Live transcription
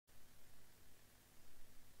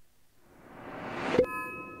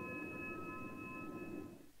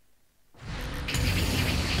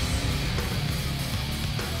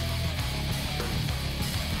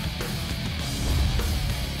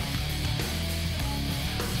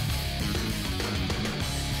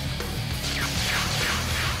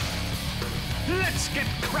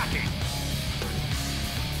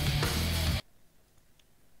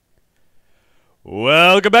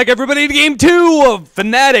Welcome back, everybody, to Game 2 of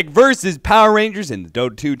Fnatic versus Power Rangers in the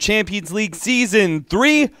Dota 2 Champions League Season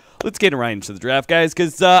 3. Let's get right into the draft, guys,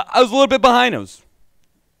 because I was a little bit behind. I was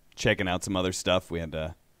checking out some other stuff. We had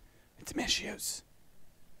some issues.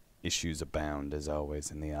 Issues abound, as always,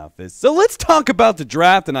 in the office. So let's talk about the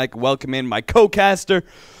draft, and I can welcome in my co-caster,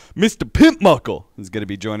 Mr. Pimpmuckl, who's going to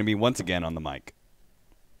be joining me once again on the mic.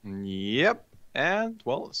 Yep, and,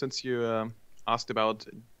 well, since you asked about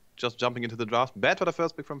just jumping into the draft, Badrider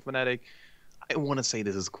first pick from Fnatic. I want to say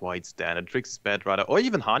this is quite standard. Trixie's Badrider, or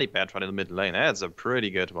even Hardy Badrider in the mid lane. That's a pretty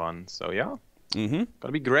good one. So yeah,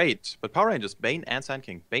 gonna be great. But Power Rangers, Bane and Sand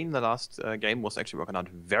King. Bane in the last game was actually working out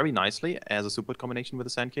very nicely as a support combination with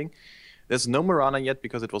the Sand King. There's no Mirana yet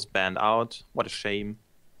because it was banned out. What a shame.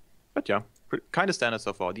 But yeah, kind of standard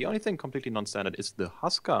so far. The only thing completely non-standard is the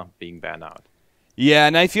Huskar being banned out. Yeah,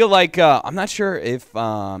 and I feel like I'm not sure if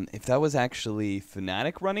that was actually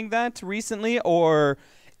Fnatic running that recently, or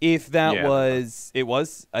if that was it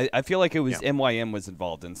was. I feel like it was MYM was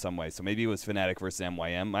involved in some way, so maybe it was Fnatic versus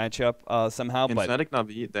MYM matchup somehow. In but Fnatic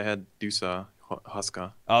Navi, they had Dusa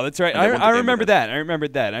Huskar. Oh, that's right. I remember that. I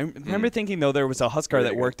remembered that. I remember thinking though there was a Huskar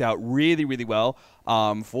that worked out really, really well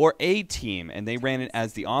for a team, and they ran it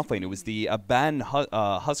as the offlane. It was the banned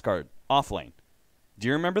Huskar offlane. Do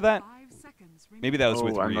you remember that? Maybe that was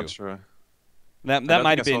with Ryu. I'm not sure. That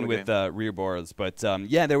might have been with Ryu Boros, but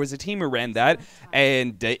yeah, there was a team who ran that,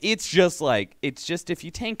 and it's just if you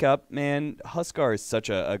tank up, man, Huskar is such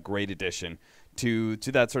a great addition to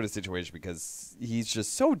that sort of situation because he's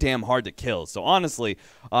just so damn hard to kill. So honestly,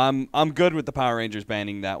 I'm good with the Power Rangers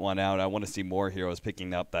banning that one out. I want to see more heroes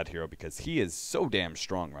picking up that hero because he is so damn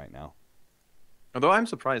strong right now. Although I'm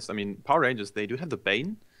surprised, I mean, Power Rangers, they do have the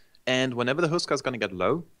Bane, and whenever the Huskar is going to get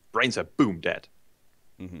low, brains are boom dead.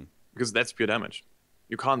 Because that's pure damage.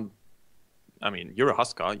 You can't. I mean, you're a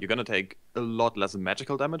Huskar, you're gonna take a lot less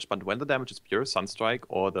magical damage, but when the damage is pure, Sunstrike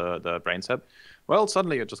or the Brain Sap, well,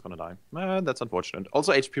 suddenly you're just gonna die. That's unfortunate.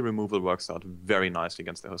 Also, HP removal works out very nicely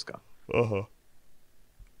against the Huskar.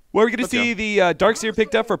 Well, we're going to see the Darkseer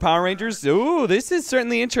picked up for Power Rangers. Ooh, this is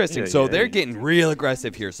certainly interesting. So they're getting real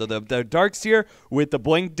aggressive here. So the Darkseer with the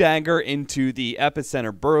Blink Dagger into the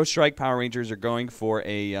Epicenter Burrow Strike. Power Rangers are going for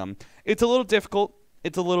a... it's a little difficult.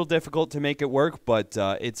 It's a little difficult to make it work, but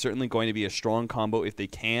it's certainly going to be a strong combo if they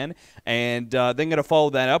can. And then going to follow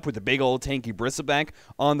that up with a big old tanky Bristleback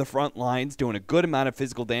on the front lines, doing a good amount of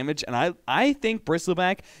physical damage. And I think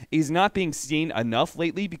Bristleback is not being seen enough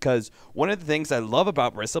lately because one of the things I love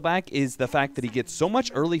about Bristleback is the fact that he gets so much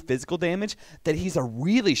early physical damage that he's a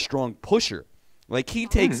really strong pusher. Like, he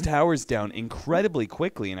takes towers down incredibly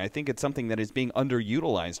quickly, and I think it's something that is being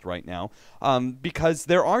underutilized right now because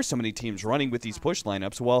there are so many teams running with these push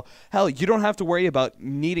lineups. Well, hell, you don't have to worry about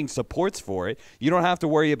needing supports for it. You don't have to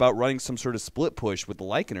worry about running some sort of split push with the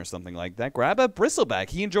Lycan or something like that. Grab a Bristleback.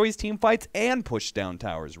 He enjoys team fights and push down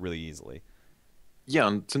towers really easily. Yeah,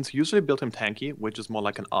 and since you usually build him tanky, which is more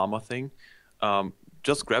like an armor thing,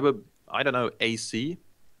 just grab a, I don't know, AC,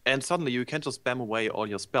 and suddenly you can just spam away all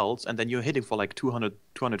your spells, and then you're hitting for like 200,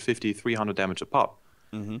 250, 300 damage a pop.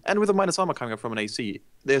 And with a minus armor coming up from an AC,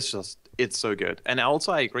 it's so good. And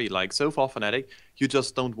also I agree, like, so far Fnatic, you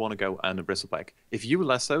just don't want to go on a Bristleback. If you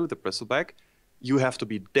lasso the Bristleback, you have to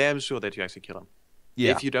be damn sure that you actually kill him. Yeah.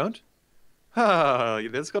 If you don't,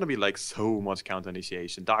 there's going to be like so much counter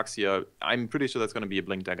initiation. Darkseer, I'm pretty sure that's going to be a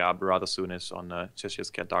Blink Dagger rather soonish on Cheshire's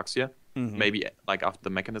Cat Darkseer. Maybe like after the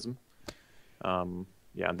mechanism.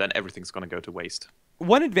 Yeah, and then everything's going to go to waste.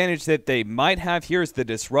 One advantage that they might have here is the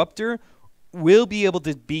Disruptor will be able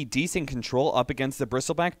to be decent control up against the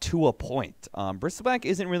Bristleback to a point. Bristleback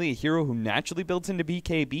isn't really a hero who naturally builds into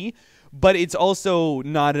BKB, but it's also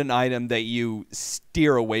not an item that you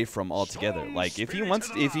steer away from altogether. Like, if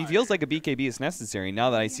he feels like a BKB is necessary, now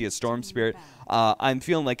that I see a Storm Spirit, I'm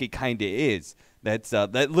feeling like it kind of is. That's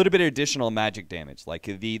that little bit of additional magic damage. Like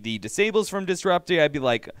the disables from Disruptor, I'd be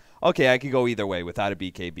like, okay, I could go either way without a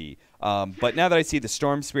BKB. But now that I see the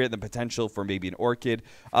Storm Spirit, the potential for maybe an Orchid,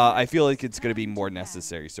 I feel like it's going to be more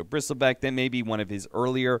necessary. So Bristleback, that may be one of his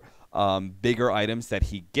earlier bigger items that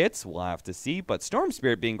he gets. We'll have to see. But Storm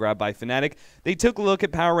Spirit being grabbed by Fnatic, they took a look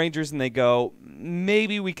at Power Rangers and they go,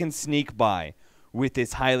 maybe we can sneak by with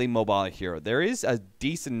this highly mobile hero. There is a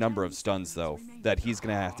decent number of stuns, though, that he's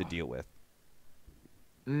going to have to deal with.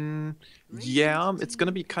 Yeah, it's going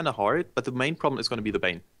to be kind of hard, but the main problem is going to be the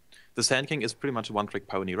Bane. The Sand King is pretty much a one-trick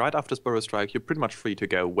pony. Right after Burrow Strike, you're pretty much free to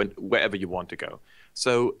go wherever you want to go.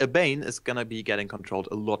 So a Bane is going to be getting controlled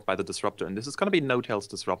a lot by the Disruptor, and this is going to be No-Tail's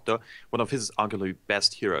Disruptor, one of his arguably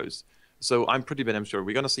best heroes. So I'm pretty damn sure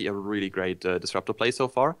we're going to see a really great Disruptor play so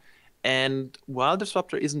far. And while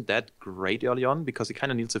Disruptor isn't that great early on, because he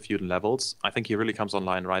kind of needs a few levels, I think he really comes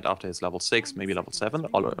online right after his level 6, maybe level 7,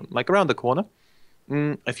 or like around the corner.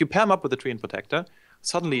 If you pair him up with the Tree and Protector,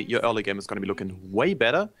 suddenly your early game is going to be looking way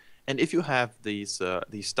better. And if you have these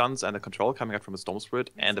stuns and the control coming out from a Storm Spirit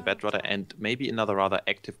and a Bedrotter and maybe another rather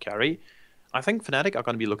active carry, I think Fnatic are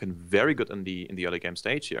going to be looking very good in the early game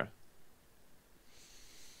stage here.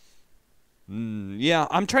 Yeah,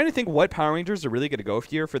 I'm trying to think what Power Rangers are really going to go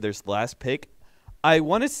here for their last pick. I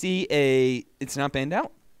want to see it's not banned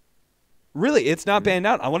out. Really, it's not banned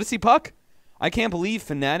out. I want to see Puck. I can't believe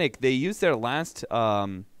Fnatic, they used their last...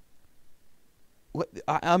 I'm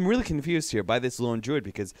really confused here by this Lone Druid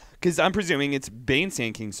because I'm presuming it's Bane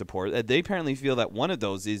Sand King support. They apparently feel that one of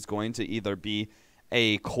those is going to either be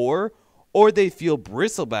a core or they feel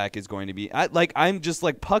Bristleback is going to be...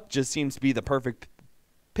 Puck just seems to be the perfect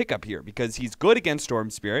pickup here because he's good against Storm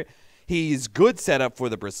Spirit. He's good setup for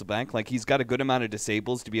the Bristleback. Like, he's got a good amount of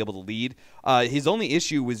disables to be able to lead. His only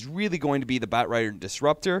issue was really going to be the Batrider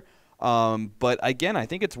Disruptor. But again, I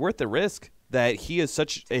think it's worth the risk that he is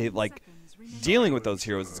such a, dealing with those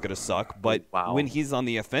heroes is going to suck. But when he's on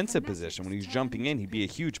the offensive position, when he's jumping in, he'd be a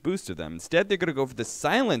huge boost to them. Instead, they're going to go for the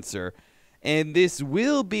Silencer. And this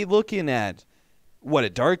will be looking at, a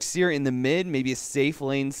Darkseer in the mid, maybe a safe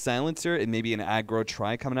lane Silencer, and maybe an aggro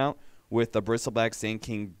try coming out with the Bristleback Sand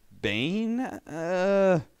King Bane.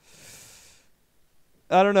 I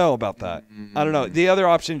don't know about that. I don't know. The other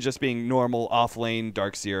option just being normal off-lane,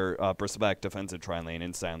 Darkseer, Bristleback, defensive tri-lane,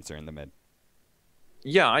 and Silencer in the mid.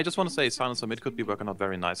 Yeah, I just want to say Silencer mid could be working out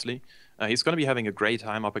very nicely. He's going to be having a great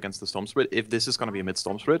time up against the Storm Spirit if this is going to be a mid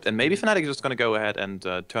Storm Spirit. And maybe Fnatic is just going to go ahead and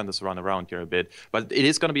turn this around here a bit. But it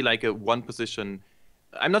is going to be like a one position...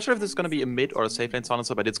 I'm not sure if this is going to be a mid or a safe lane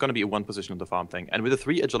Silencer, but it's going to be a one position in the farm thing. And with a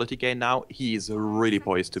 3 agility gain now, he's really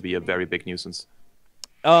poised to be a very big nuisance.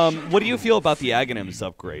 What do you feel about the Aghanims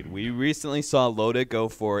upgrade? We recently saw Loda go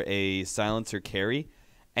for a Silencer carry,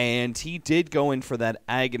 and he did go in for that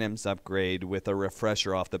Aghanims upgrade with a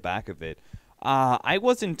refresher off the back of it. I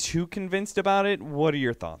wasn't too convinced about it. What are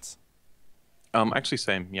your thoughts? Actually,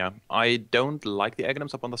 same. Yeah, I don't like the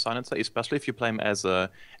Aghanims up on the Silencer, especially if you play him as a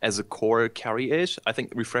core carry-ish. I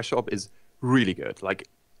think refresher up is really good, like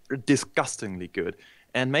disgustingly good,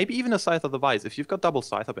 and maybe even a Scythe of the Vice. If you've got double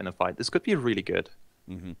Scythe up in a fight, this could be really good.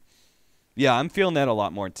 Yeah, I'm feeling that a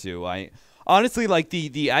lot more too. I honestly like the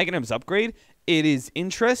Aghanims upgrade. It is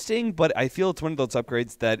interesting, but I feel it's one of those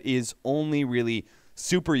upgrades that is only really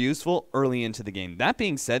super useful early into the game. That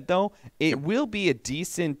being said, though, it will be a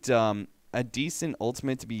decent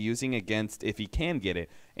ultimate to be using against, if he can get it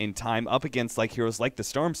in time, up against heroes like the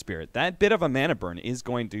Storm Spirit. That bit of a mana burn is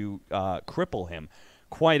going to cripple him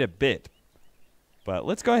quite a bit. But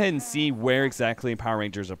let's go ahead and see where exactly Power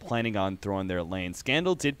Rangers are planning on throwing their lane.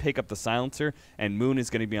 Scandal did pick up the Silencer, and Moon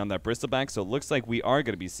is going to be on that Bristleback, so it looks like we are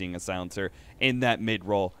going to be seeing a Silencer in that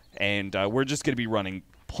mid-roll, and we're just going to be running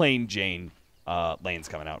plain Jane lanes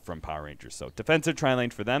coming out from Power Rangers. So defensive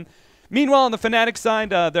tri-lane for them. Meanwhile, on the Fnatic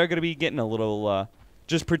side, they're going to be getting a little...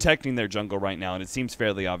 just protecting their jungle right now, and it seems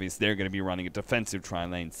fairly obvious they're going to be running a defensive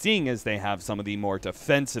tri-lane, seeing as they have some of the more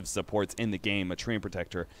defensive supports in the game, a Tree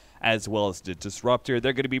Protector, as well as the Disruptor.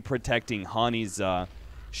 They're going to be protecting Hani's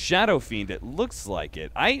Shadow Fiend, it looks like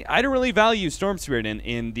it. I don't really value Storm Spirit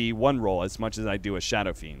in the one role as much as I do a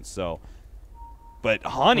Shadow Fiend, so... But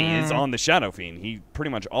Hani is on the Shadow Fiend. He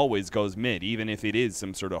pretty much always goes mid, even if it is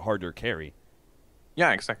some sort of harder carry.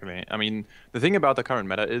 Yeah, exactly. I mean, the thing about the current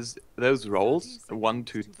meta is those roles, 1,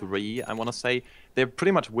 2, 3, I want to say, they're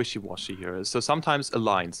pretty much wishy-washy here. So sometimes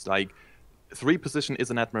aligns, like 3 position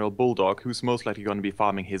is an Admiral Bulldog who's most likely going to be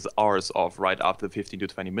farming his R's off right after the 15 to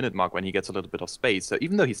 20 minute mark when he gets a little bit of space. So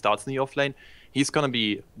even though he starts in the off lane, he's going to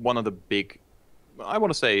be one of the big, I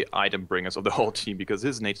want to say, item bringers of the whole team because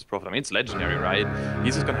his nature's profit, I mean, it's legendary, right?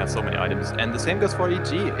 He's just going to have so many items. And the same goes for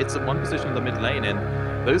EG. It's a 1 position in the mid lane, and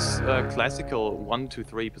those classical 1, 2,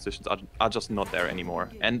 3 positions are just not there anymore.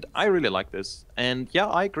 And I really like this. And yeah,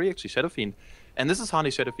 I agree, actually, Shadow Fiend. And this is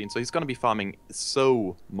Hani Shadow Fiend, so he's going to be farming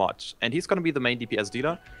so much. And he's going to be the main DPS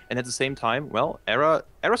dealer. And at the same time, well, Era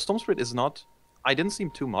Storm Spirit is not... I didn't see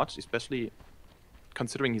him too much, especially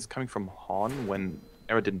considering he's coming from Han when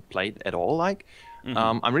Era didn't play it at all, like.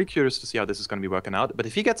 I'm really curious to see how this is going to be working out. But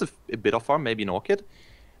if he gets a bit of farm, maybe an Orchid,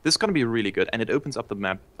 this is going to be really good. And it opens up the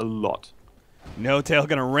map a lot. No Tail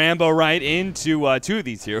going to Rambo right into 2 of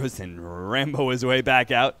these heroes, and Rambo his way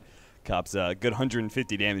back out. Cops a good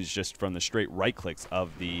 150 damage just from the straight right clicks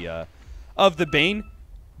of the Bane.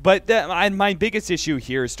 But my biggest issue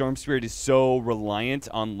here is Storm Spirit is so reliant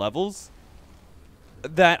on levels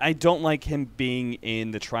that I don't like him being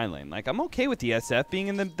in the tri-lane. Like, I'm okay with the SF being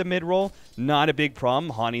in the mid-roll. Not a big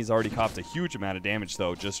problem. Hani's already copped a huge amount of damage,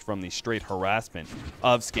 though, just from the straight harassment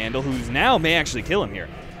of Scandal, who's now may actually kill him here.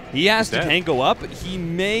 He has to tango up. He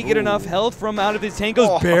may get enough health from out of his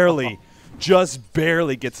tangos. Barely. Just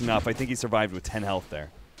barely gets enough. I think he survived with 10 health there.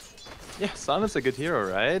 Yeah, Simon's a good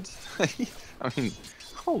hero, right? I mean,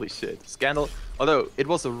 holy shit. Scandal. Although, it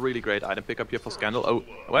was a really great item pickup here for Scandal. Oh,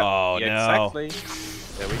 well, yeah, no.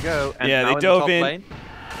 exactly. There we go. And yeah, now they dove in. Lane.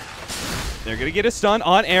 They're going to get a stun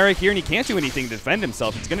on Eric here, and he can't do anything to defend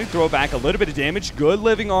himself. He's going to throw back a little bit of damage. Good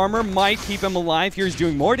living armor might keep him alive here. He's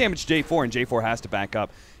doing more damage to J4, and J4 has to back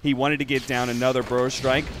up. He wanted to get down another Burrow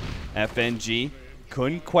Strike. FNG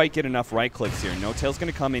couldn't quite get enough right clicks here. No Tail's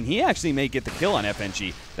going to come in. He actually may get the kill on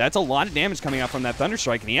FNG. That's a lot of damage coming out from that Thunder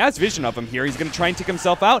Strike, and he has vision of him here. He's going to try and tick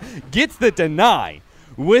himself out. Gets the deny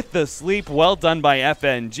with the sleep. Well done by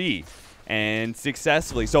FNG. And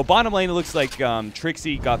successfully. So bottom lane, it looks like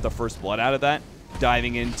Trixie got the first blood out of that,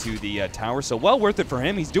 diving into the tower. So well worth it for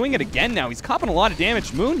him. He's doing it again now. He's copping a lot of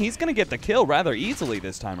damage. Moon, he's going to get the kill rather easily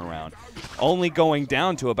this time around, only going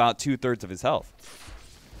down to about 2/3 of his health.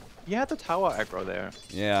 He had the tower aggro there.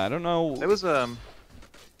 Yeah, I don't know. It was a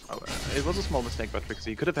small mistake by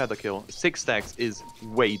Trixie. He could have had the kill. 6 stacks is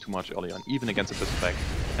way too much early on, even against a pistol pack.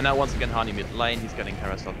 And now once again, Hani mid lane, he's getting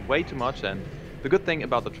harassed out way too much. And the good thing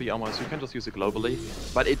about the tree armor is you can just use it globally,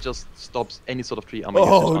 but it just stops any sort of tree armor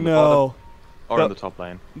usage on the bottom or on the top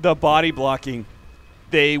lane. The body blocking.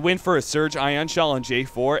 They went for a Surge Ion Shell on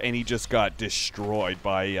J4, and he just got destroyed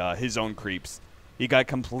by his own creeps. He got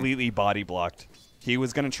completely body blocked. He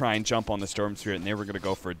was going to try and jump on the Storm Spirit, and they were going to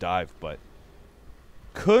go for a dive, but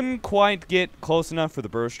couldn't quite get close enough for the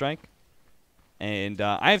Burrow Strike. And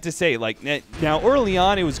I have to say, like, now early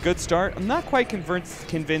on, it was a good start. I'm not quite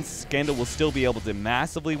convinced Scandal will still be able to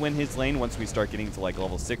massively win his lane once we start getting to, like,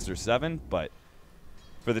 level 6 or 7. But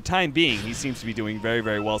for the time being, he seems to be doing very,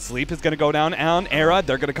 very well. Sleep is going to go down on Era.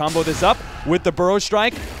 They're going to combo this up with the Burrow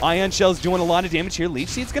Strike. Ion Shell's doing a lot of damage here. Leech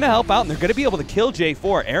Seed's going to help out, and they're going to be able to kill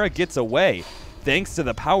J4. Era gets away thanks to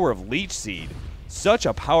the power of Leech Seed. Such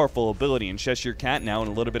a powerful ability, and Cheshire Cat now in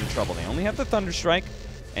a little bit of trouble. They only have the Thunder Strike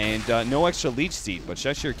and no extra Leech Seed, but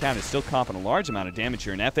Cheshire Cat is still copping a large amount of damage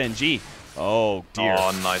here. And FNG, oh dear.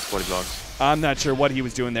 Oh, nice body blocks. I'm not sure what he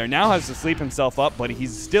was doing there. Now has to sleep himself up, but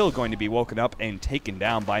he's still going to be woken up and taken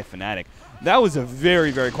down by Fnatic. That was a very,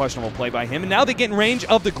 very questionable play by him. And now they get in range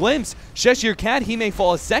of the Glimpse. Cheshire Cat, he may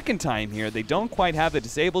fall a second time here. They don't quite have the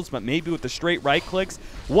disables, but maybe with the straight right clicks.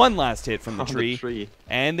 One last hit from the tree,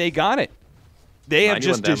 and they got it. They have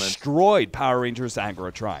just destroyed Power Rangers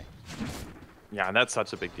aggro try. Yeah, that's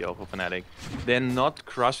such a big deal for Fnatic. They're not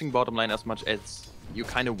crushing bottom lane as much as you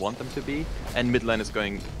kind of want them to be, and mid lane is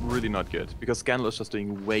going really not good, because Scandal is just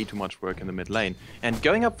doing way too much work in the mid lane. And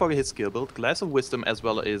going up for his skill build, Glass of Wisdom as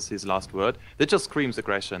well as his last word, that just screams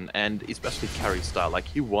aggression, and especially carry style. Like,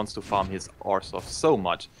 he wants to farm his arse off so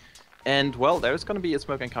much. And, well, there's going to be a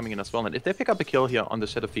Smoke coming in as well, and if they pick up a kill here on the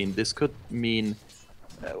Shadow Fiend, this could mean...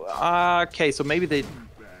 okay, so maybe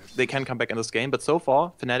they can come back in this game, but so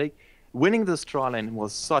far, Fnatic... winning this trial lane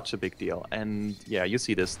was such a big deal, and yeah, you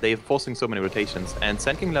see this. They're forcing so many rotations, and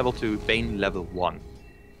Sand King level 2, Bane level 1.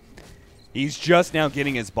 He's just now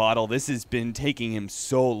getting his bottle. This has been taking him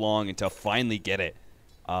so long to finally get it.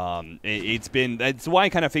 That's why I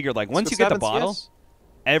kind of figured, like, once you get the bottle,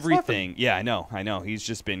 everything. Yeah, I know. He's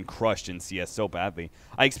just been crushed in CS so badly.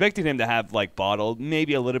 I expected him to have, like, bottle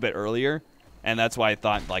maybe a little bit earlier, and that's why I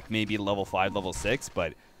thought, like, maybe level 5, level 6,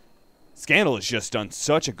 but... Scandal has just done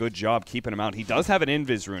such a good job keeping him out. He does have an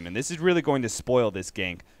Invis rune, and this is really going to spoil this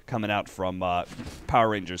gank coming out from Power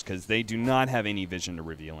Rangers, because they do not have any vision to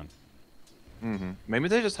reveal him. Maybe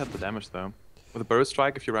they just have the damage, though. With a Burrow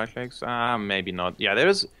Strike, if you right-clicks? Maybe not. Yeah, there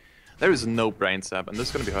is no brain sap, and this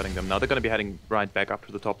is going to be hurting them. Now they're going to be heading right back up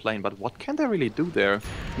to the top lane, but what can they really do there?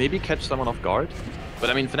 Maybe catch someone off guard? But,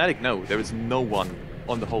 I mean, Fnatic, no. There is no one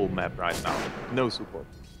on the whole map right now. No support.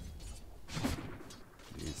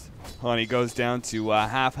 Honey goes down to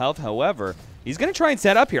half health. However, he's going to try and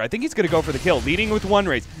set up here. I think he's going to go for the kill, leading with one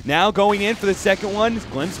raise. Now going in for the second one.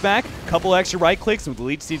 Glimpse back. Couple extra right clicks. With the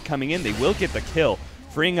Leech Seed coming in, they will get the kill,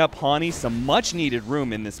 freeing up Hani some much-needed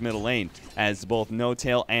room in this middle lane as both No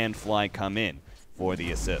Tail and Fly come in for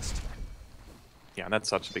the assist. Yeah, that's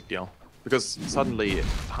such a big deal. Because suddenly,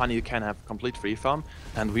 Hani can have complete free farm,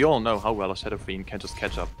 and we all know how well a Shadow Fiend can just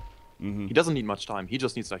catch up. He doesn't need much time. He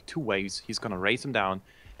just needs like 2 waves. He's going to raise him down.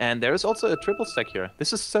 And there is also a triple stack here.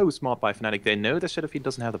 This is so smart by Fnatic. They know that Shadow Fiend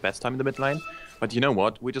doesn't have the best time in the mid lane. But you know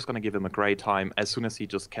what? We're just going to give him a great time as soon as he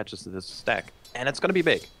just catches this stack. And it's going to be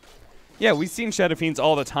big. Yeah, we've seen Shadow Fiends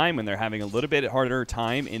all the time when they're having a little bit harder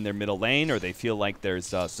time in their middle lane, or they feel like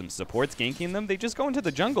there's some supports ganking them. They just go into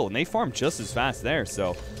the jungle, and they farm just as fast there.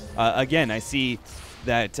 So, again, I see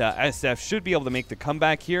that SF should be able to make the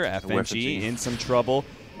comeback here. FNG in some trouble,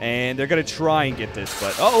 and they're going to try and get this.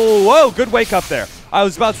 But, oh, whoa, good wake up there. I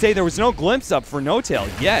was about to say there was no glimpse up for No-Tail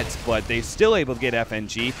yet, but they're still able to get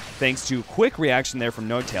FNG thanks to quick reaction there from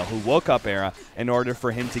No-Tail, who woke up Era in order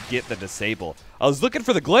for him to get the disable. I was looking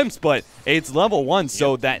for the glimpse, but it's level 1,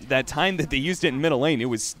 so that time that they used it in middle lane, it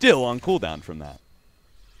was still on cooldown from that.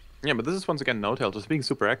 Yeah, but this is once again No-Tail just being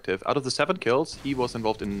super active. Out of the 7 kills, he was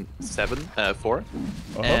involved in 4.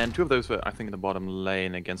 And 2 of those were, I think, in the bottom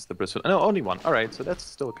lane against the Bristol. No, only 1. All right, so that's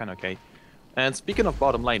still kind of okay. And speaking of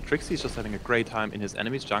bottom lane, Trixie's just having a great time in his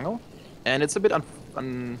enemy's jungle. And it's a bit I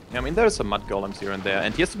mean, there's some mud golems here and there,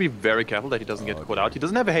 and he has to be very careful that he doesn't get caught out. He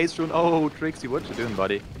doesn't have a haste rune. Oh, Trixie, what you doing,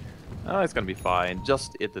 buddy? Oh, it's gonna be fine.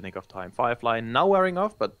 Just at the nick of time. Firefly now wearing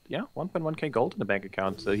off, but yeah, 1.1k gold in the bank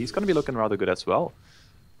account, so he's gonna be looking rather good as well.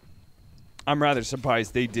 I'm rather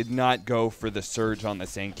surprised they did not go for the surge on the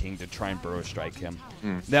Sand King to try and burrow strike him.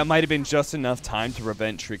 That might have been just enough time to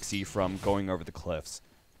prevent Trixie from going over the cliffs.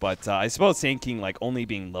 But I suppose Sand King, like, only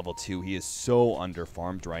being level 2, he is so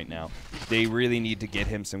under-farmed right now. They really need to get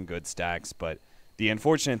him some good stacks, but the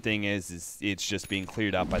unfortunate thing is it's just being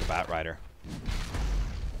cleared out by the Batrider.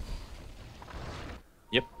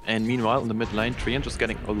 Yep, and meanwhile in the mid lane, Treant just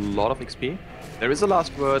getting a lot of XP. There is a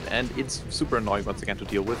last word, and it's super annoying once again to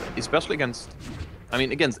deal with, especially against, I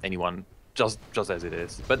mean, against anyone, just as it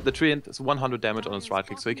is. But the Treant is 100 damage on his right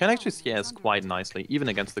click, so he can actually CS quite nicely, even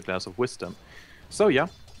against the Glass of Wisdom. So yeah,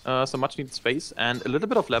 some much needed space, and a little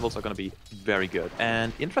bit of levels are going to be very good.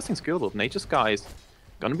 And interesting skill build, Nature's Sky is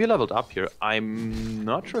going to be leveled up here. I'm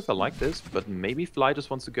not sure if I like this, but maybe Fly just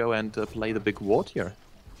wants to go and play the big ward here.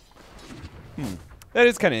 That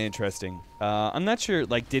is kind of interesting. I'm not sure,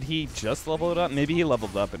 like, did he just level it up? Maybe he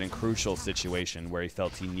leveled up in a crucial situation where he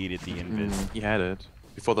felt he needed the invis. He had it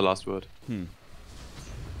before the last word.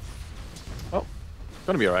 Oh,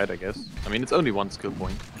 gonna be alright, I guess. I mean, it's only 1 skill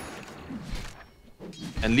point.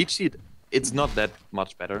 And Leech Seed, it's not that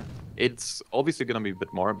much better. It's obviously gonna be a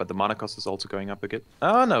bit more, but the mana cost is also going up a bit.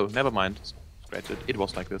 Oh no, never mind. Scratch it. It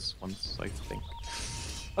was like this once, I think.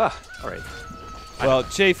 Ah, alright. Well,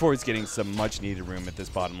 J4 is getting some much-needed room at this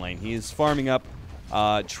bottom lane. He is farming up,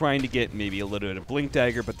 trying to get maybe a little bit of Blink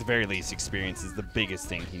Dagger, but at the very least, experience is the biggest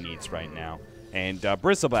thing he needs right now. And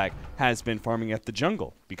Bristleback has been farming up the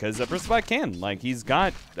jungle, because Bristleback can. Like, he's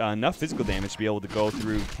got enough physical damage to be able to go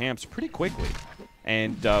through camps pretty quickly.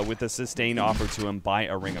 And with a sustain offered to him by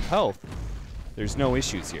a Ring of Health, there's no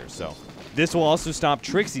issues here. So this will also stop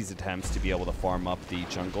Trixie's attempts to be able to farm up the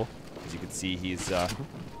jungle. As you can see, he's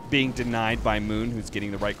being denied by Moon, who's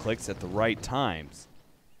getting the right clicks at the right times.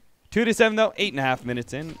 2-7 though, 8.5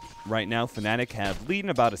 minutes in. Right now, Fnatic have leading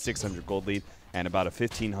about a 600 gold lead and about a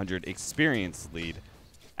 1500 experience lead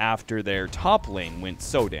after their top lane went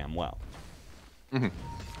so damn well.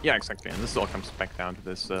 Yeah, exactly. And this all comes back down to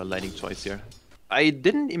this laning choice here. I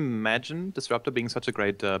didn't imagine Disruptor being such a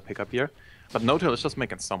great pickup here. But No-Tail is just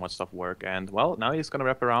making so much stuff work, and, well, now he's gonna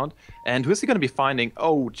wrap around. And who's he gonna be finding?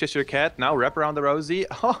 Oh, Cheshire Cat, now wrap around the Rosie.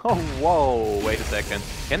 Oh, whoa, wait a second.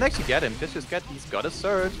 Can actually get him. Cheshire Cat, he's got a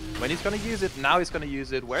surge. When he's gonna use it, now he's gonna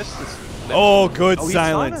use it. Where's this? Oh, good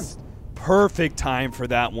silence. Perfect time for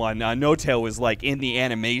that one. No-Tail was, like, in the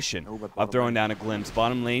animation of throwing down a glimpse.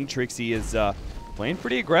 Bottom lane, Trixie is playing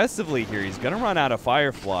pretty aggressively here. He's gonna run out of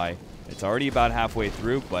Firefly. It's already about halfway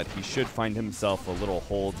through, but he should find himself a little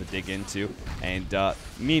hole to dig into. And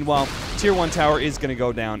meanwhile, Tier 1 tower is going to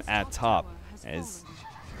go down at top, as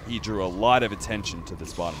he drew a lot of attention to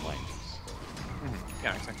this bottom lane.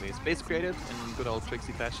 Yeah, exactly. Space created in good old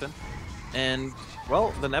Trixie fashion. And,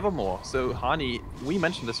 well, the Nevermore. So, Hani, we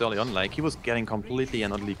mentioned this early on, like, he was getting completely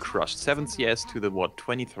and utterly crushed. 7 CS to the, what,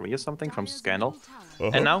 23 or something from Scandal.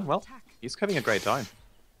 And now, well, he's having a great time.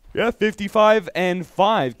 Yeah,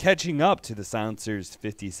 55-5, catching up to the Silencers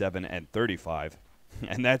 57-35.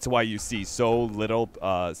 And that's why you see so little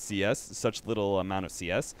CS, such little amount of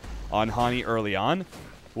CS on Hani early on,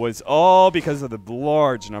 was all because of the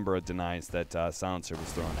large number of denies that Silencer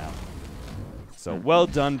was throwing out. So well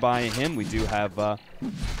done by him. We do have a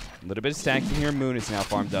little bit of stacking here. Moon is now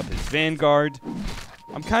farmed up his Vanguard.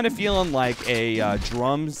 I'm kind of feeling like a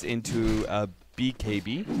Drums into a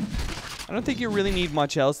BKB. I don't think you really need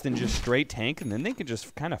much else than just straight tank, and then they can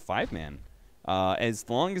just kind of 5-man. As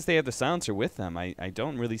long as they have the Silencer with them, I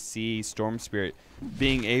don't really see Storm Spirit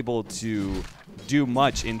being able to do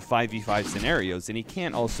much in 5v5 scenarios, and he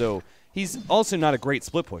can't also he's also not a great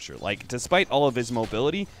split pusher. Like, despite all of his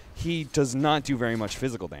mobility, he does not do very much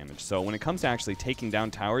physical damage. So when it comes to actually taking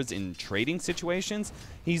down towers in trading situations,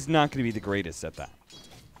 he's not going to be the greatest at that.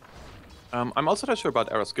 I'm also not sure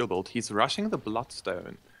about Era's skill build. He's rushing the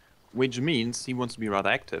Bloodstone, which means he wants to be rather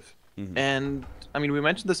active. And, I mean, we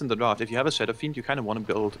mentioned this in the draft. If you have a Shadow Fiend, you kind of want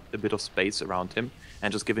to build a bit of space around him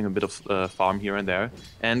and just give him a bit of farm here and there.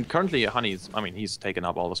 And currently, Honey's, I mean, he's taken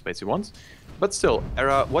up all the space he wants. But still,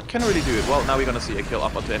 Era, what can really do it? Well, now we're going to see a kill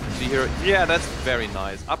up onto FNG here. Yeah, that's very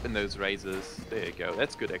nice. Up in those raises. There you go.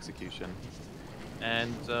 That's good execution.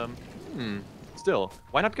 And, still,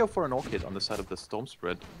 why not go for an Orchid on the side of the Storm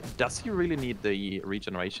Spirit? Does he really need the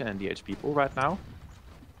regeneration and the HP pool right now?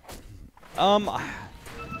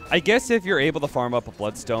 I guess if you're able to farm up a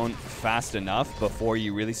Bloodstone fast enough before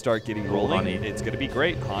you really start getting rolling, it's going to be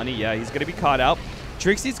great. Hani, yeah, he's going to be caught out.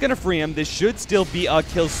 Trixie's going to free him. This should still be a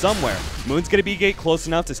kill somewhere. Moon's going to be get close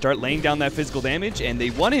enough to start laying down that physical damage, and they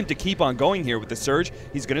want him to keep on going here with the Surge.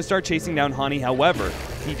 He's going to start chasing down Hani. However,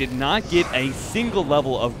 he did not get a single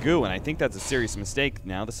level of goo, and I think that's a serious mistake.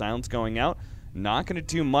 Now the silence going out. Not going to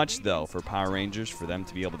do much, though, for Power Rangers for them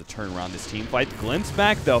to be able to turn around this team fight. Glimpse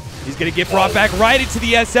back, though. He's going to get brought back right into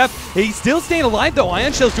the SF. He's still staying alive, though.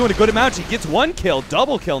 Ion Shell's doing a good amount. He gets one kill.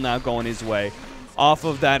 Double kill now going his way off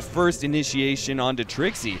of that first initiation onto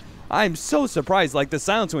Trixie. I'm so surprised. Like, the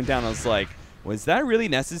silence went down. I was like, was that really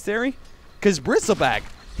necessary? Because Bristleback,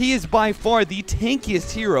 he is by far the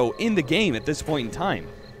tankiest hero in the game at this point in time.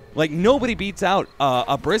 Like, nobody beats out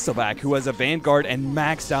a Bristleback who has a Vanguard and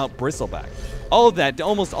maxed out Bristleback. All of that,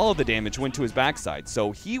 almost all of the damage went to his backside,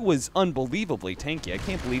 so he was unbelievably tanky. I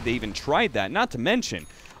can't believe they even tried that. Not to mention,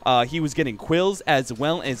 he was getting Quills as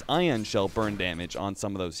well as Ion Shell burn damage on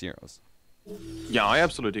some of those heroes. Yeah, I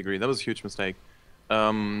absolutely agree. That was a huge mistake.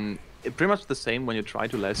 Pretty much the same when you try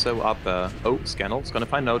to lasso up. Scannel's gonna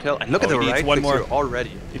find No-Tail, and look at the right click here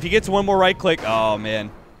already. If he gets one more right click, oh man,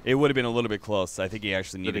 it would have been a little bit close. I think he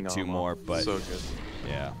actually needed two more, but so good.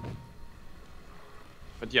 Yeah.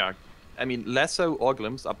 But yeah. I mean, lasso or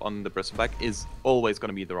glimpse up on the Bristleback is always going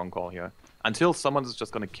to be the wrong call here. Until someone is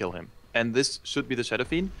just going to kill him. And this should be the Shadow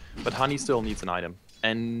Fiend, but Honey still needs an item.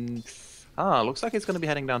 And, looks like he's going to be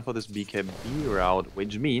heading down for this BKB route,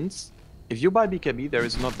 which means if you buy BKB, there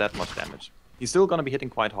is not that much damage. He's still going to be hitting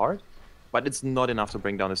quite hard, but it's not enough to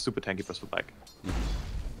bring down a super tanky Bristleback.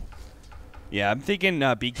 Yeah, I'm thinking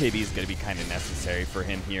BKB is going to be kind of necessary for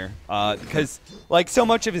him here. Because, like, so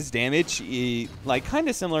much of his damage, like, kind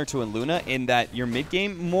of similar to in Luna, in that your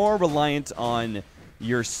mid-game more reliant on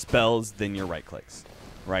your spells than your right clicks.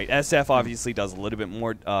 Right? SF obviously does a little bit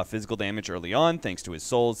more physical damage early on, thanks to his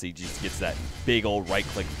souls. He just gets that big old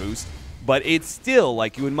right-click boost. But it's still,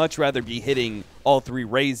 like, you would much rather be hitting all 3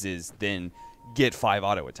 raises than get 5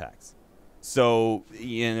 auto attacks. So,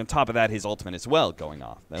 and on top of that, his ultimate as well going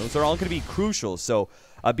off. Those are all going to be crucial. So,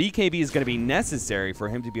 a BKB is going to be necessary for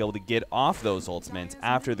him to be able to get off those ultimates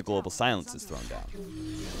after the global silence is thrown down.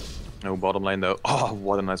 No bottom lane, though. Oh,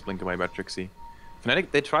 what a nice blink away by Trixie. Fnatic,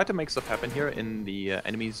 they tried to make stuff happen here in the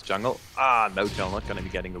enemy's jungle. No-Tail not going to be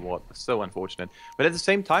getting the ward. So unfortunate. But at the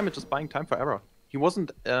same time, it's just buying time for Era. He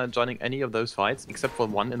wasn't joining any of those fights, except for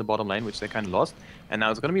one in the bottom lane, which they kind of lost. And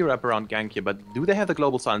now it's going to be a wraparound gank here. But do they have the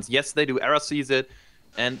global silence? Yes, they do. Era sees it.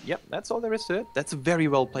 And, yeah, that's all there is to it. That's a very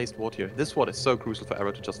well-placed ward here. This ward is so crucial for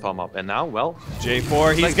Era to just farm up. And now, well...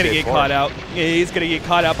 J4, he's going to get caught out. Yeah, he's going to get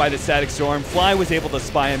caught out by the Static Storm. Fly was able to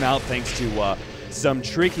spy him out thanks to some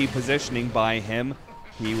tricky positioning by him.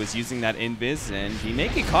 He was using that invis, and he may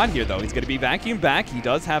get caught here, though. He's going to be vacuumed back. He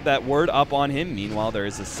does have that word up on him. Meanwhile, there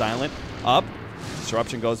is a silent up.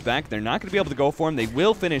 Disruption goes back. They're not going to be able to go for him. They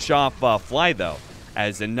will finish off Fly, though,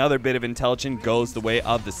 as another bit of intelligence goes the way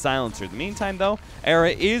of the silencer. In the meantime, though,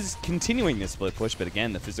 Era is continuing this split push, but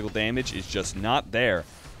again, the physical damage is just not there,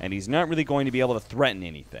 and he's not really going to be able to threaten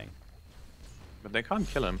anything. But they can't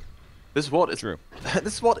kill him. This ward is true.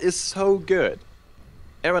 This ward is so good.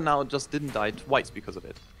 Era now just didn't die twice because of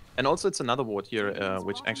it. And also it's another ward here,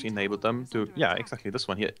 which actually enabled them to, yeah, exactly this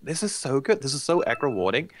one here. This is so good. This is so aggro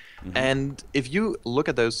warding. And if you look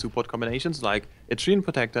at those support combinations, like a Treant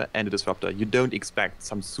Protector and a Disruptor, you don't expect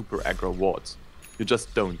some super aggro wards. You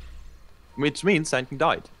just don't. Which means Sandking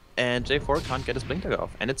died. And J4 can't get his Blink Dagger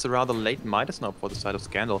off. And it's a rather late Midas now for the side of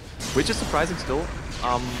Scandal, which is surprising still.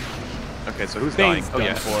 Okay, so who's dying? Oh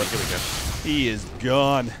yeah, here we go. He is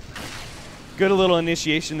gone. Good little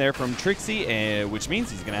initiation there from Trixie, which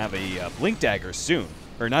means he's going to have a Blink Dagger soon.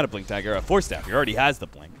 Or not a Blink Dagger, a Force Staff. He already has the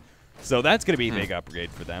Blink. So that's going to be a big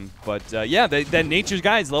upgrade for them. But yeah, that Nature's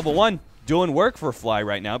Guide's level 1 doing work for Fly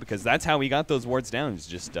right now, because that's how he got those wards down. He's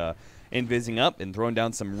just invising up and throwing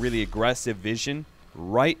down some really aggressive vision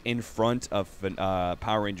right in front of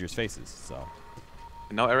Power Rangers' faces. So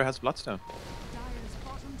And now Era has Bloodstone.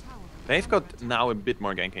 They've got now a bit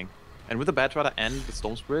more ganking. And with the Batrider and the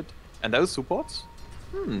Storm Spirit and those supports,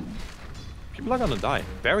 people are gonna die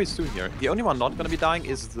very soon here. The only one not gonna be dying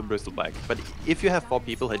is the Bristleback. But if you have 4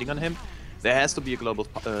 people hitting on him, there has to be a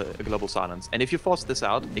global silence. And if you force this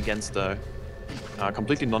out against a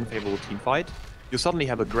completely non-favorable team fight, you suddenly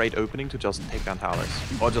have a great opening to just take down towers.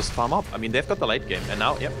 Or just farm up. I mean, they've got the late game. And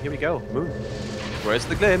now, yep, here we go. Moon. Where's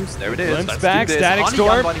the glimpse? There it is. Glimpse back, Static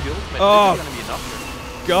Storm. Oh,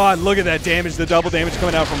 God, look at that damage. The double damage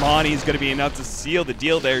coming out from Hani is going to be enough to seal the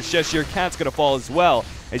deal there. Cheshire Cat's going to fall as well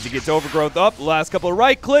as he gets Overgrowth up. The last couple of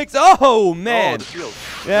right clicks. Oh, man. Oh,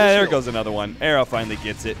 yeah, there goes another one. Arrow finally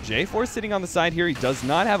gets it. J4 sitting on the side here. He does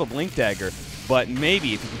not have a Blink Dagger, but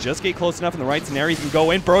maybe if he can just get close enough in the right scenario, he can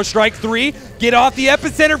go in. Bro Strike 3. Get off the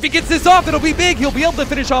epicenter. If he gets this off, it'll be big. He'll be able to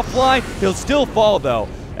finish off Fly. He'll still fall, though,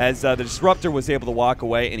 as the Disruptor was able to walk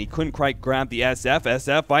away, and he couldn't quite grab the SF.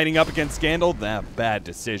 SF fighting up against Scandal. That bad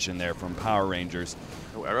decision there from Power Rangers.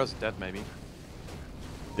 Oh, Arrow's dead, maybe.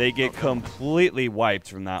 They get completely wiped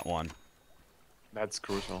from that one. That's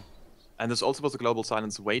crucial. And this also was a global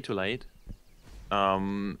silence way too late.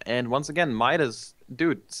 And once again, Midas,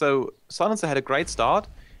 dude, so Silencer had a great start,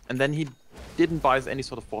 and then he didn't buy any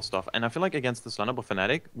sort of force stuff. And I feel like against this lineup of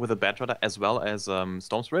Fnatic, with a Batrider as well as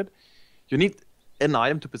Storm Spirit, you need an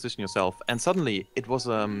item to position yourself. And suddenly, it was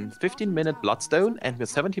a 15-minute Bloodstone, and we're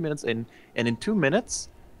 17 minutes in, and in 2 minutes,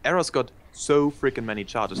 Arrow's got so freaking many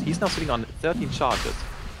charges. He's now sitting on 13 charges.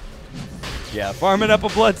 Yeah, farming up a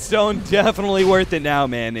Bloodstone, definitely worth it now,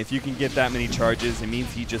 man. If you can get that many charges, it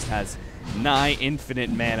means he just has nigh infinite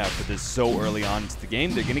mana for this so early on into the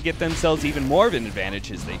game. They're going to get themselves even more of an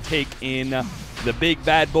advantage as they take in the big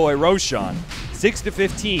bad boy Roshan.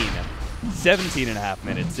 6-15, 17.5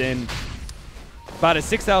 minutes in. About a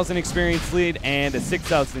 6,000 experience lead and a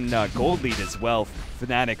 6,000 gold lead as well.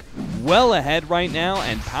 Fnatic well ahead right now,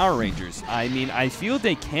 and Power Rangers, I mean, I feel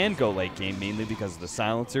they can go late game mainly because the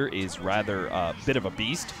Silencer is rather a bit of a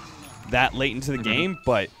beast that late into the game,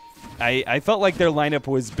 but I felt like their lineup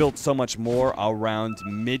was built so much more around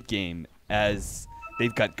mid-game as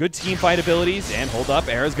they've got good team fight abilities. And hold up,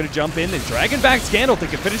 Arrow's going to jump in and dragging back Scandal. They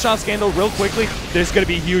can finish off Scandal real quickly. There's going to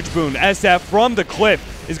be a huge boon. SF from the cliff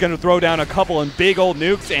is going to throw down a couple of big old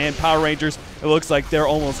nukes, and Power Rangers, it looks like they're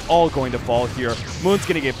almost all going to fall here. Moon's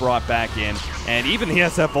going to get brought back in, and even the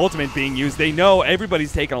SF Ultimate being used, they know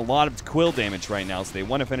everybody's taking a lot of quill damage right now, so they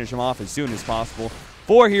want to finish him off as soon as possible.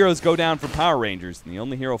 4 heroes go down for Power Rangers, and the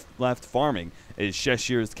only hero left farming is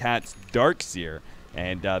Cheshire's Cat's Darkseer.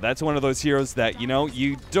 And that's one of those heroes that, you know,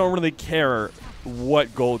 you don't really care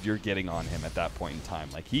what gold you're getting on him at that point in time.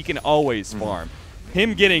 Like, he can always farm.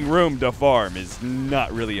 Him getting room to farm is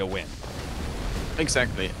not really a win.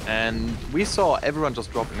 Exactly. And we saw everyone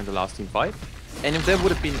just dropping in the last team fight. And if there would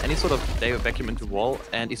have been any sort of vacuum into wall,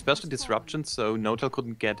 and especially disruption, so Notel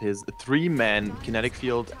couldn't get his 3-man kinetic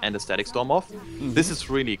field and a static storm off, this is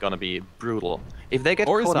really gonna be brutal. If they get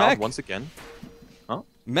caught out once again...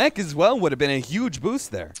 Mech as well would have been a huge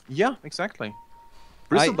boost there. Yeah, exactly.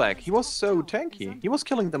 Bristleback, he was so tanky. He was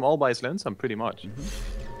killing them all by his lonesome, pretty much.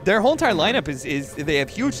 Their whole entire lineup is they have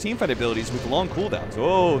huge teamfight abilities with long cooldowns.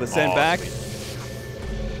 Oh, the send back.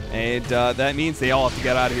 And that means they all have to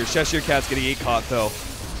get out of here. Cheshire Cat's going to get caught, though,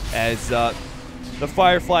 as the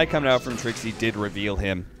Firefly coming out from Trixie did reveal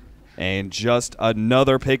him. And just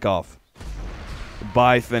another pickoff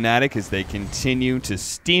by Fnatic as they continue to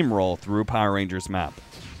steamroll through Power Rangers map.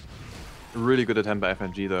 Really good attempt by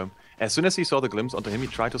FNG, though. As soon as he saw the glimpse onto him, he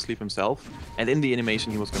tried to sleep himself, and in the animation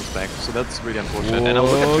he was going to back, so that's really unfortunate. Whoa, and now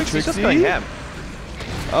look at Trixie, he's just going ham.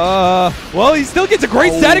 Well, he still gets a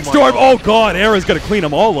great static storm. Oh, God, Arrow's going to clean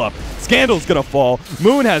them all up. Scandal's going to fall.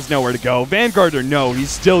 Moon has nowhere to go. Vanguard or no, he's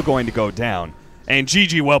still going to go down. And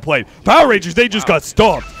GG, well played. Power Rangers, they just got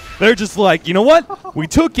stomped. They're just like, you know what? We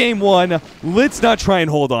took game 1. Let's not try and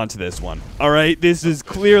hold on to this one. All right? This is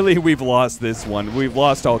clearly we've lost this one. We've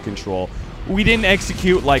lost all control. We didn't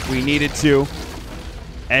execute like we needed to.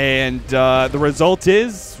 And the result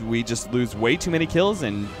is we just lose way too many kills.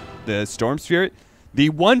 And the Storm Spirit, the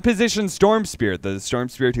one-position Storm Spirit, the Storm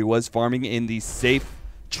Spirit who was farming in the safe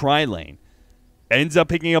tri-lane, ends up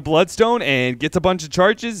picking up Bloodstone and gets a bunch of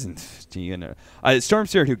charges. And you know, Storm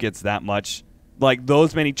Spirit who gets that much, like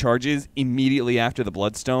those many charges immediately after the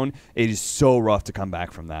Bloodstone, it is so rough to come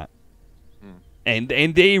back from that. And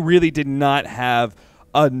they really did not have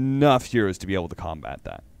enough heroes to be able to combat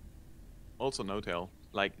that. Also, Notel,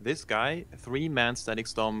 like this guy, 3-man static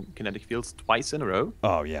storm kinetic fields twice in a row.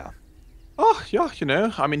 Oh, yeah. Oh, yeah, you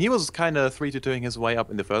know, I mean, he was kind of 3-2ing his way up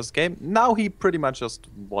in the first game. Now he pretty much just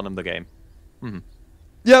won him the game.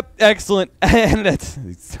 Yep, excellent. And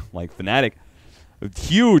it's like Fnatic. A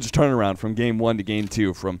huge turnaround from game 1 to game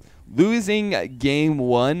 2. From losing game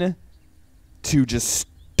 1 to just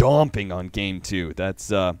stomping on game 2.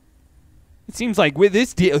 That's, it seems like with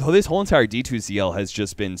this whole entire D2CL has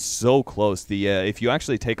just been so close. If you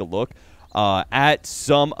actually take a look at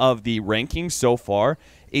some of the rankings so far,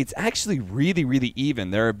 it's actually really, really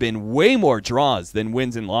even. There have been way more draws than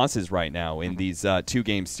wins and losses right now in these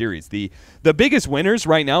 2-game series. The biggest winners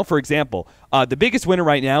right now, for example, the biggest winner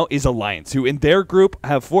right now is Alliance, who in their group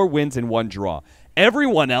have 4 wins and 1 draw.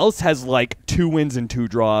 Everyone else has like 2 wins and 2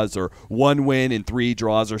 draws, or 1 win and 3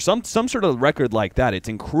 draws, or some sort of record like that. It's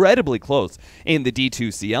incredibly close in the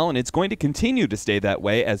D2CL, and it's going to continue to stay that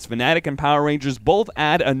way as Fnatic and Power Rangers both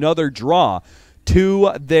add another draw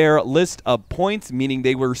to their list of points, meaning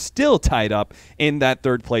they were still tied up in that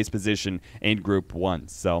 3rd place position in Group 1.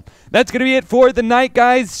 So that's going to be it for the night,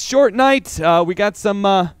 guys. Short night. We got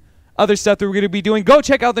some other stuff that we're going to be doing. Go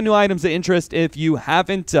check out the new items of interest. If you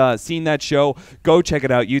haven't seen that show, go check it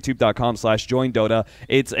out, youtube.com/joindota.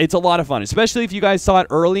 It's a lot of fun, especially if you guys saw it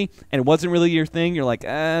early and it wasn't really your thing. You're like,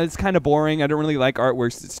 it's kind of boring. I don't really like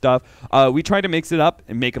artwork stuff. We tried to mix it up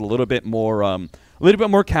and make it a little bit more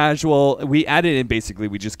casual. We added in, basically,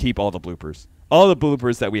 we just keep all the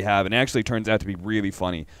bloopers that we have, and it actually turns out to be really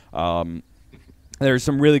funny. There's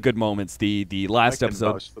some really good moments. The last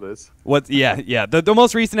episode. Vouch for this. Yeah. The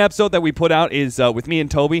most recent episode that we put out is with me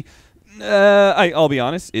and Toby. I'll be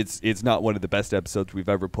honest, it's not one of the best episodes we've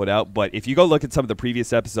ever put out. But if you go look at some of the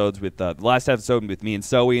previous episodes, with the last episode with me and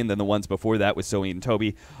Zoe, and then the ones before that with Zoe and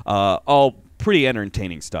Toby, all pretty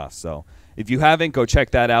entertaining stuff. So if you haven't, go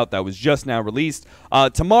check that out. That was just now released.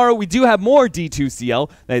 Tomorrow, we do have more D2CL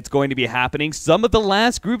that's going to be happening. Some of the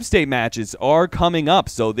last group stage matches are coming up,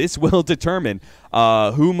 so this will determine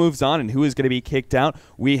who moves on and who is going to be kicked out.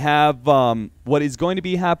 We have what is going to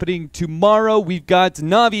be happening tomorrow. We've got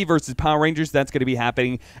Na'Vi versus Power Rangers. That's going to be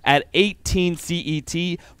happening at 18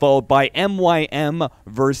 CET, followed by MYM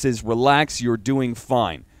versus Relax. You're Doing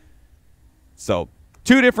Fine. So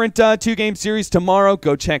 2 different 2-game series tomorrow.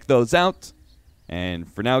 Go check those out.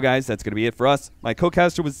 And for now, guys, that's going to be it for us. My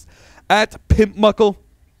co-caster was at Pimpmuckl.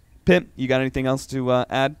 Pimp, you got anything else to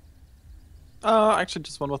add? Actually,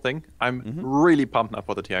 just one more thing. I'm really pumped now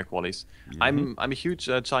for the TI qualies. I'm a huge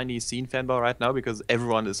Chinese scene fanboy right now because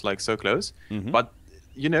everyone is like so close. But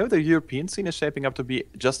you know, the European scene is shaping up to be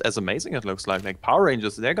just as amazing, it looks like. Like Power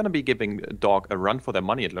Rangers, they're going to be giving Dog a run for their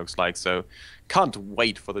money, it looks like. So can't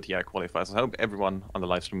wait for the TI qualifiers. I hope everyone on the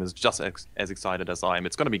live stream is just as excited as I am.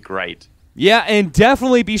 It's going to be great. Yeah, and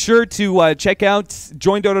definitely be sure to check out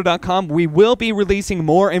joindota.com. We will be releasing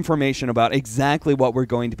more information about exactly what we're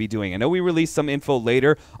going to be doing. I know we released some info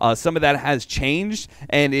later. Some of that has changed,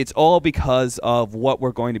 and it's all because of what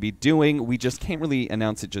we're going to be doing. We just can't really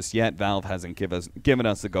announce it just yet. Valve hasn't given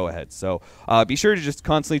us the go-ahead. So be sure to just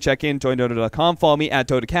constantly check in, joindota.com. Follow me at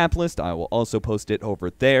DotaCapitalist. I will also post it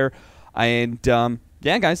over there. And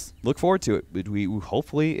yeah, guys, look forward to it. We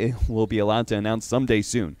hopefully will be allowed to announce someday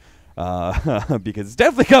soon. Because it's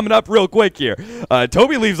definitely coming up real quick here.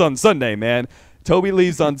 Toby leaves on Sunday, man. Toby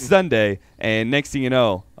leaves on Sunday, and next thing you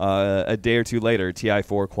know, a day or 2 later,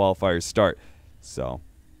 TI4 qualifiers start. So,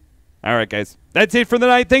 all right, guys. That's it for the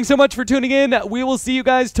night. Thanks so much for tuning in. We will see you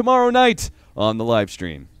guys tomorrow night on the live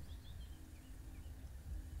stream.